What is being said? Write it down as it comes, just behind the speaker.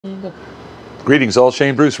Greetings all,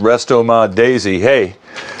 Shane Bruce, Resto Mod Daisy. Hey,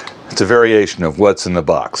 it's a variation of what's in the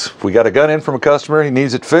box. We got a gun in from a customer, he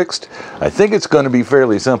needs it fixed. I think it's going to be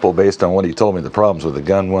fairly simple based on what he told me the problems with the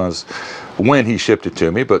gun was when he shipped it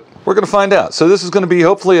to me, but we're going to find out. So this is going to be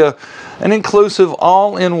hopefully an inclusive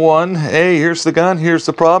all-in-one. Hey, here's the gun, here's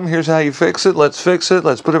the problem, here's how you fix it, let's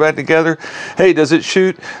put it back together. Hey, does it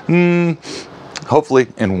shoot? Hopefully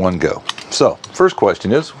in one go. So, first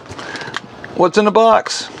question is, what's in the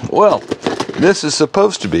box? Well, this is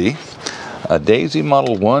supposed to be a Daisy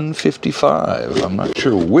Model 155. I'm not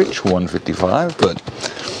sure which 155, but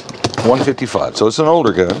 155. So it's an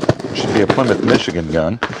older gun. It should be a Plymouth, Michigan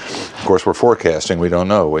gun. Of course, we're forecasting. We don't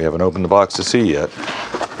know. We haven't opened the box to see yet.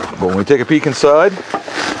 But when we take a peek inside,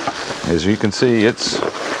 as you can see, it's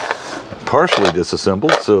partially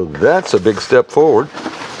disassembled. So that's a big step forward.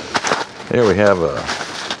 There we have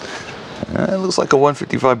it looks like a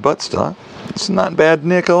 155 buttstock. It's not bad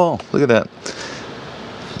nick at all. Look at that.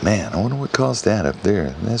 Man, I wonder what caused that up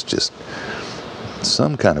there. That's just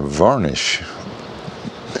some kind of varnish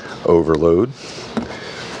overload.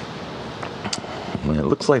 It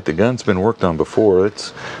looks like the gun's been worked on before.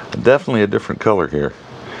 It's definitely a different color here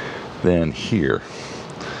than here.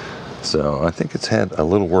 So I think it's had a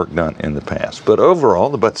little work done in the past. But overall,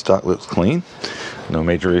 the buttstock looks clean. No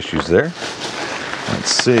major issues there.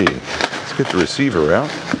 Let's see. Let's get the receiver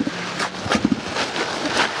out.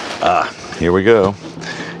 Here we go.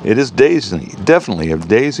 It is Daisy, definitely a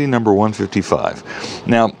Daisy number 155.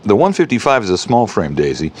 Now, the 155 is a small frame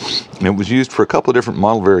Daisy, and it was used for a couple of different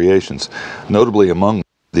model variations, notably among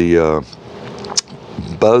the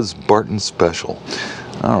Buzz Barton Special.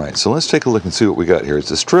 All right, so let's take a look and see what we got here. It's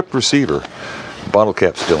a stripped receiver, bottle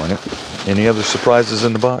cap still in it. Any other surprises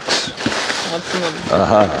in the box? What's in the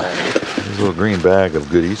There's a little green bag of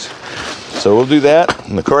goodies. So we'll do that,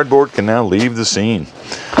 and the cardboard can now leave the scene.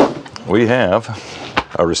 We have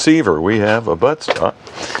a receiver, we have a buttstock.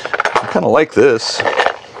 I kind of like this.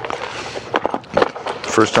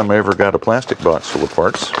 First time I ever got a plastic box full of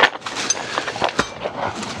parts.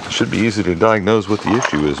 Should be easy to diagnose what the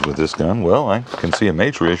issue is with this gun. Well, I can see a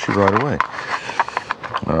major issue right away.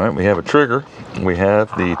 All right, we have a trigger. We have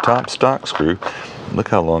the top stock screw. Look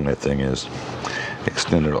how long that thing is.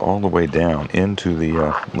 Extended all the way down into the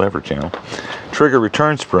lever channel. Trigger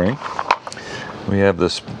return spring. We have the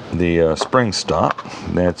spring stop.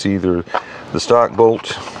 That's either the stock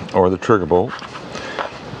bolt or the trigger bolt.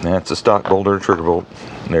 That's a stock bolt or a trigger bolt.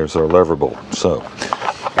 There's our lever bolt. So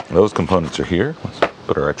those components are here. Let's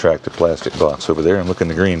put our attractive plastic box over there and look in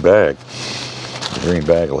the green bag. The green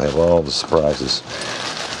bag will have all the surprises.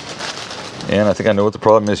 And I think I know what the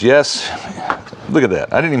problem is. Yes, look at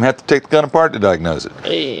that. I didn't even have to take the gun apart to diagnose it.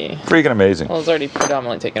 Hey. Freaking amazing. Well, it's already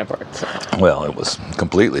predominantly taken apart. So. Well, it was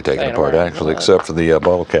completely taken apart, actually, except for the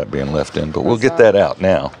bottle cap being left in. But we'll get that out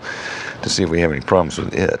now to see if we have any problems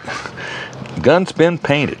with it. Gun's been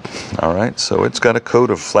painted, all right? So it's got a coat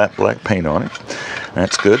of flat black paint on it.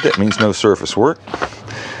 That's good. That means no surface work.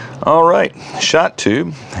 All right. Shot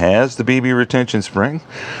tube has the BB retention spring.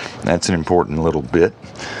 That's an important little bit.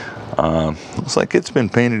 Looks like it's been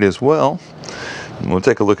painted as well. We'll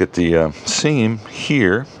take a look at the seam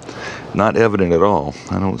here. Not evident at all.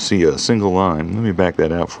 I don't see a single line. Let me back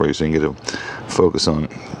that out for you so you can get a focus on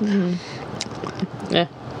it. Yeah.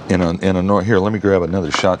 Here, let me grab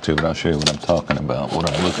another shot tube and I'll show you what I'm talking about,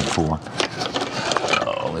 what I'm looking for.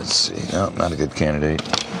 Oh, let's see. No, not a good candidate.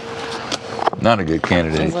 Not a good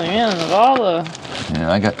candidate. I was like, man, of all the...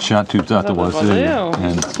 Yeah, I got shot tubes out the wazoo.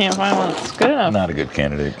 And can't find one that's good enough. Not a good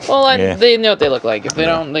candidate. Well, they know what they look like. If they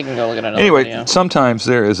don't, they can go look at another Anyway, video. sometimes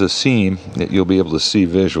there is a seam that you'll be able to see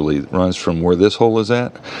visually that runs from where this hole is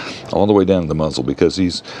at all the way down to the muzzle, because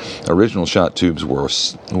these original shot tubes were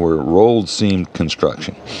rolled seam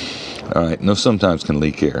construction. All right, no, sometimes can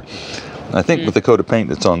leak air. I think with the coat of paint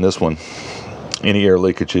that's on this one, any air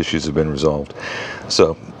leakage issues have been resolved.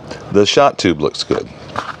 So the shot tube looks good.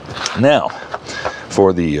 Now,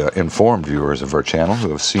 for the informed viewers of our channel who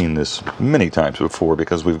have seen this many times before,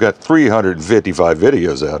 because we've got 355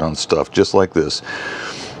 videos out on stuff just like this,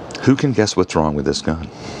 who can guess what's wrong with this gun?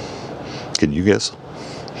 Can you guess?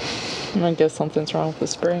 I guess something's wrong with the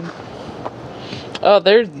spring. Oh,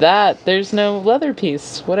 there's that. There's no leather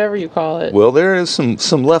piece, whatever you call it. Well, there is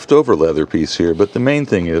some leftover leather piece here, but the main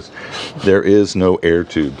thing is there is no air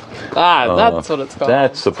tube. Ah, that's what it's called.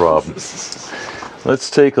 That's the problem.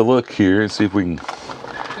 Let's take a look here and see if we can...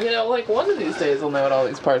 You know, like one of these days we'll know what all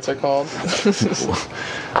these parts are called.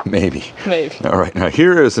 Maybe. Maybe. All right, now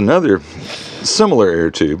here is another similar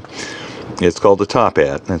air tube. It's called the top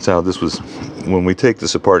hat. That's how this was. When we take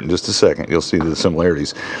this apart in just a second, you'll see the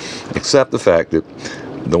similarities, except the fact that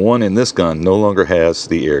The one in this gun no longer has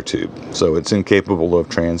the air tube, so it's incapable of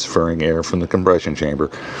transferring air from the compression chamber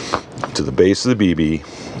to the base of the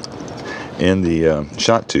BB in the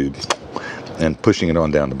shot tube and pushing it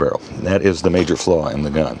on down the barrel. That is the major flaw in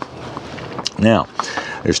the gun. Now,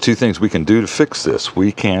 there's two things we can do to fix this.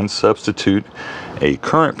 We can substitute a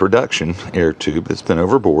current production air tube that's been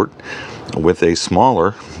overbored with a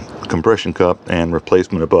smaller compression cup and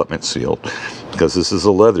replacement abutment seal, because this is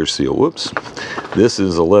a leather seal. Whoops. This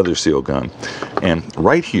is a leather seal gun. And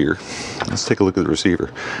right here, let's take a look at the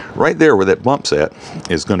receiver. Right there where that bump's at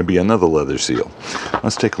is going to be another leather seal.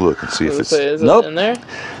 Let's take a look and see if it's... Is nope. it in there?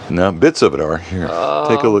 No, bits of it are. Here,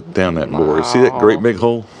 take a look down that bore. See that great big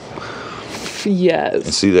hole? Yes.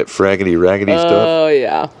 And see that raggedy stuff? Oh,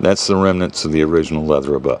 yeah. That's the remnants of the original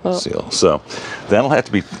leather abutment seal. So that'll have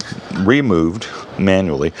to be removed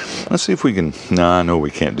manually. Let's see if we can... No, no,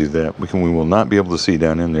 we can't do that. We will not be able to see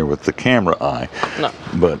down in there with the camera eye. No.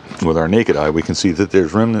 But with our naked eye, we can see that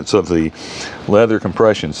there's remnants of the leather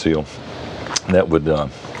compression seal that would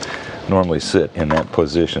normally sit in that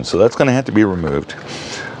position. So that's going to have to be removed.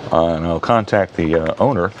 And I'll contact the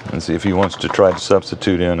owner and see if he wants to try to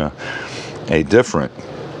substitute in a different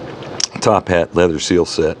top hat leather seal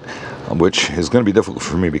set, which is going to be difficult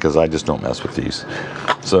for me because I just don't mess with these.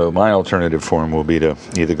 So my alternative for him will be to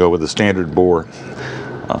either go with a standard bore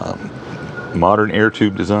modern air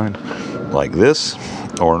tube design like this,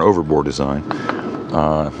 or an overbore design.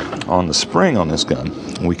 On the spring on this gun,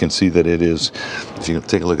 we can see that it is, if you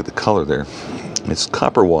take a look at the color there, it's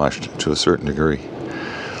copper washed to a certain degree.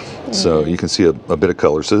 So you can see a bit of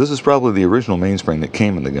color. So this is probably the original mainspring that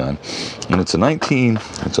came in the gun, and it's a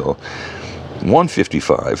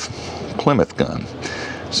 155 Plymouth gun.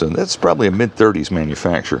 So that's probably a mid-30s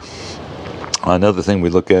manufacture. Another thing we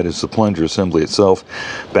look at is the plunger assembly itself.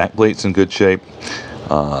 Backplate's in good shape.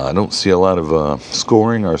 I don't see a lot of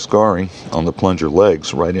scoring or scarring on the plunger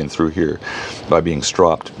legs right in through here by being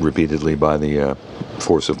stropped repeatedly by the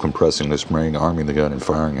force of compressing the spring, arming the gun, and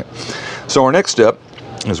firing it. So our next step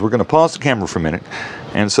is we're going to pause the camera for a minute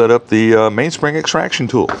and set up the mainspring extraction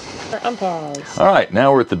tool. Unpause. All right,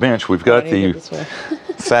 now we're at the bench. We've got the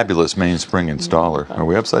fabulous mainspring installer. Are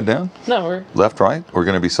we upside down? No, we're... Left, right? We're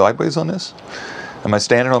going to be sideways on this? Am I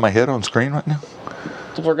standing on my head on screen right now?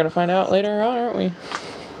 We're going to find out later on, aren't we?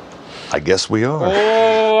 I guess we are.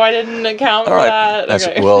 Oh, I didn't account for that.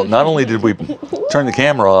 Okay. Well, not only did we turn the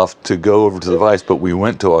camera off to go over to the device, but we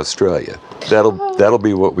went to Australia. That'll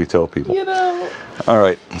be what we tell people. You know. All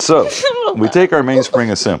right, so we take our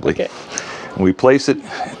mainspring assembly. Okay. We place it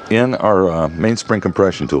in our mainspring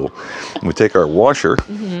compression tool. We take our washer,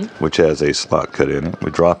 which has a slot cut in it.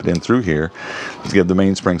 We drop it in through here to give the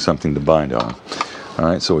mainspring something to bind on. All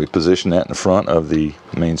right, so we position that in the front of the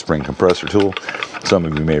mainspring compressor tool. Some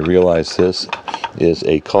of you may realize this is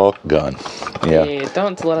a caulk gun. Yeah, Hey,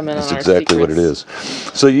 don't let them in on that's our exactly what it secrets.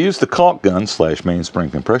 is. So you use the caulk gun / mainspring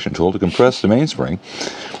compression tool to compress the mainspring.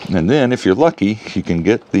 And then, if you're lucky, you can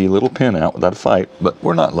get the little pin out without a fight. But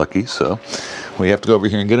we're not lucky, so we have to go over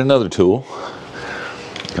here and get another tool,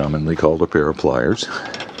 commonly called a pair of pliers.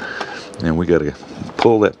 And we got to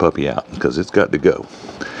pull that puppy out because it's got to go.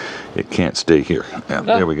 It can't stay here. Now,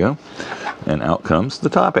 there we go. And out comes the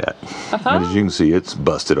top hat. And as you can see, it's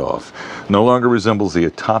busted off. No longer resembles the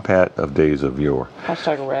top hat of days of yore.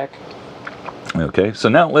 Hashtag wreck. Okay, so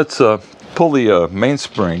now let's pull the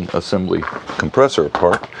mainspring assembly compressor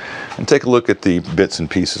apart and take a look at the bits and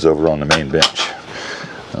pieces over on the main bench.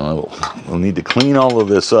 We'll need to clean all of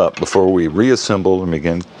this up before we reassemble and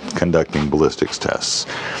begin conducting ballistics tests.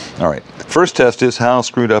 All right, first test is how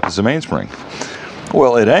screwed up is the mainspring?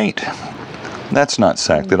 Well, it ain't. That's not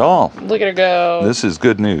sacked at all. Look at her go. This is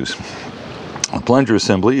good news. The plunger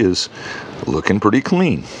assembly is looking pretty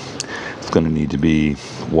clean. It's going to need to be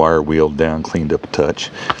wire wheeled down, cleaned up a touch.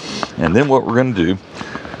 And then what we're going to do,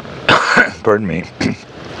 pardon me,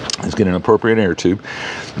 is get an appropriate air tube.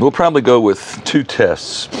 We'll probably go with two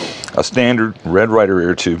tests. A standard Red Ryder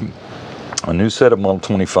air tube, a new set of Model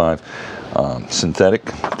 25 synthetic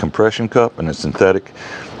compression cup, and a synthetic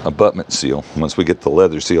abutment seal once we get the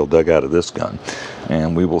leather seal dug out of this gun,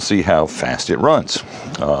 and we will see how fast it runs.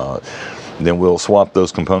 Then we'll swap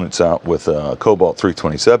those components out with a Cobalt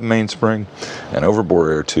 327 mainspring, an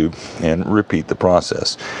overbore air tube, and repeat the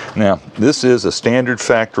process. Now, this is a standard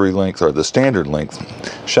factory length, or the standard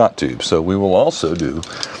length shot tube, so we will also do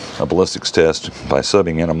a ballistics test by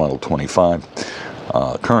subbing in a Model 25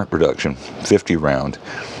 current production 50 round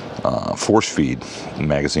force feed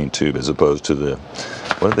magazine tube, as opposed to the,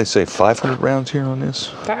 what did they say, 500 rounds here on this?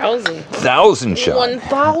 1,000 shots.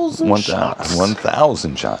 1,000 shots.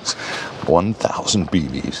 1,000 shots. 1,000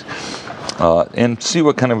 BBs. and see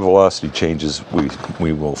what kind of velocity changes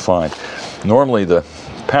we will find. Normally the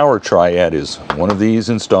power triad is one of these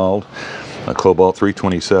installed, a Cobalt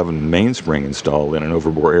 327 mainspring installed, and an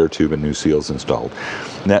overbore air tube and new seals installed.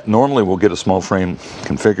 That normally will get a small frame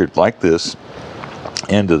configured like this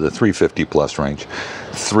into the 350 plus range,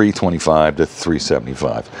 325 to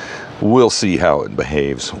 375. We'll see how it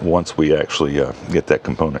behaves once we actually get that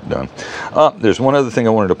component done. There's one other thing I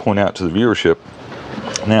wanted to point out to the viewership.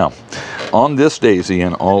 Now, on this daisy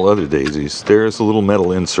and all other daisies, there's a little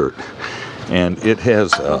metal insert, and it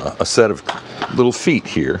has a set of little feet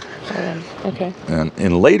here. Okay. And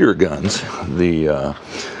in later guns, the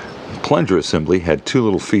plunger assembly had two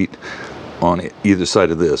little feet on either side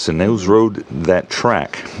of this, and those rode that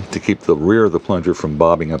track to keep the rear of the plunger from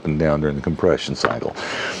bobbing up and down during the compression cycle.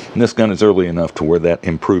 And this gun is early enough to where that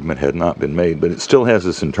improvement had not been made, but it still has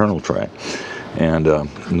this internal track. And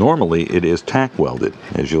normally it is tack welded,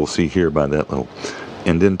 as you'll see here by that little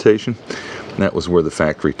indentation. That was where the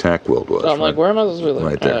factory tack weld was. I'm like, where am I supposed to be looking?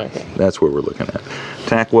 Right there. Oh, okay. That's where we're looking at.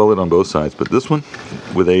 Tack welded on both sides, but this one,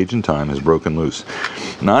 with age and time, is broken loose.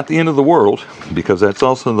 Not the end of the world, because that's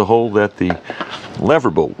also the hole that the lever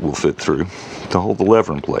bolt will fit through to hold the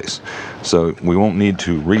lever in place. So we won't need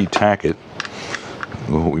to re-tack it.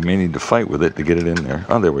 We may need to fight with it to get it in there.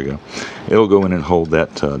 Oh, there we go. It'll go in and hold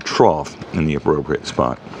that trough in the appropriate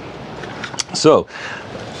spot. So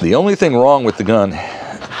the only thing wrong with the gun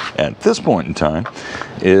at this point in time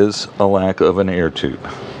is a lack of an air tube.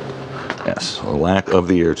 Yes, a lack of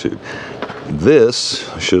the air tube. This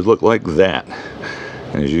should look like that.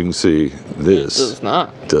 And as you can see, this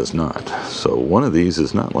does not. So one of these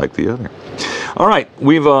is not like the other. All right,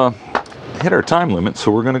 we've hit our time limit,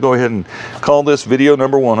 so we're going to go ahead and call this video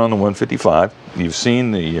number 1 on the 155. You've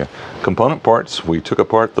seen the component parts. We took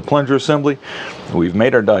apart the plunger assembly. We've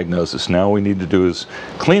made our diagnosis. Now all we need to do is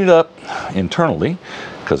clean it up internally,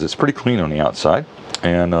 because it's pretty clean on the outside,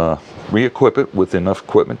 and re-equip it with enough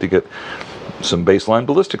equipment to get some baseline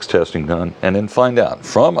ballistics testing done, and then find out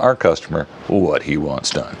from our customer what he wants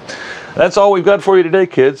done. That's all we've got for you today,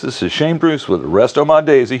 kids. This is Shane Bruce with Resto My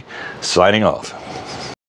Daisy, signing off.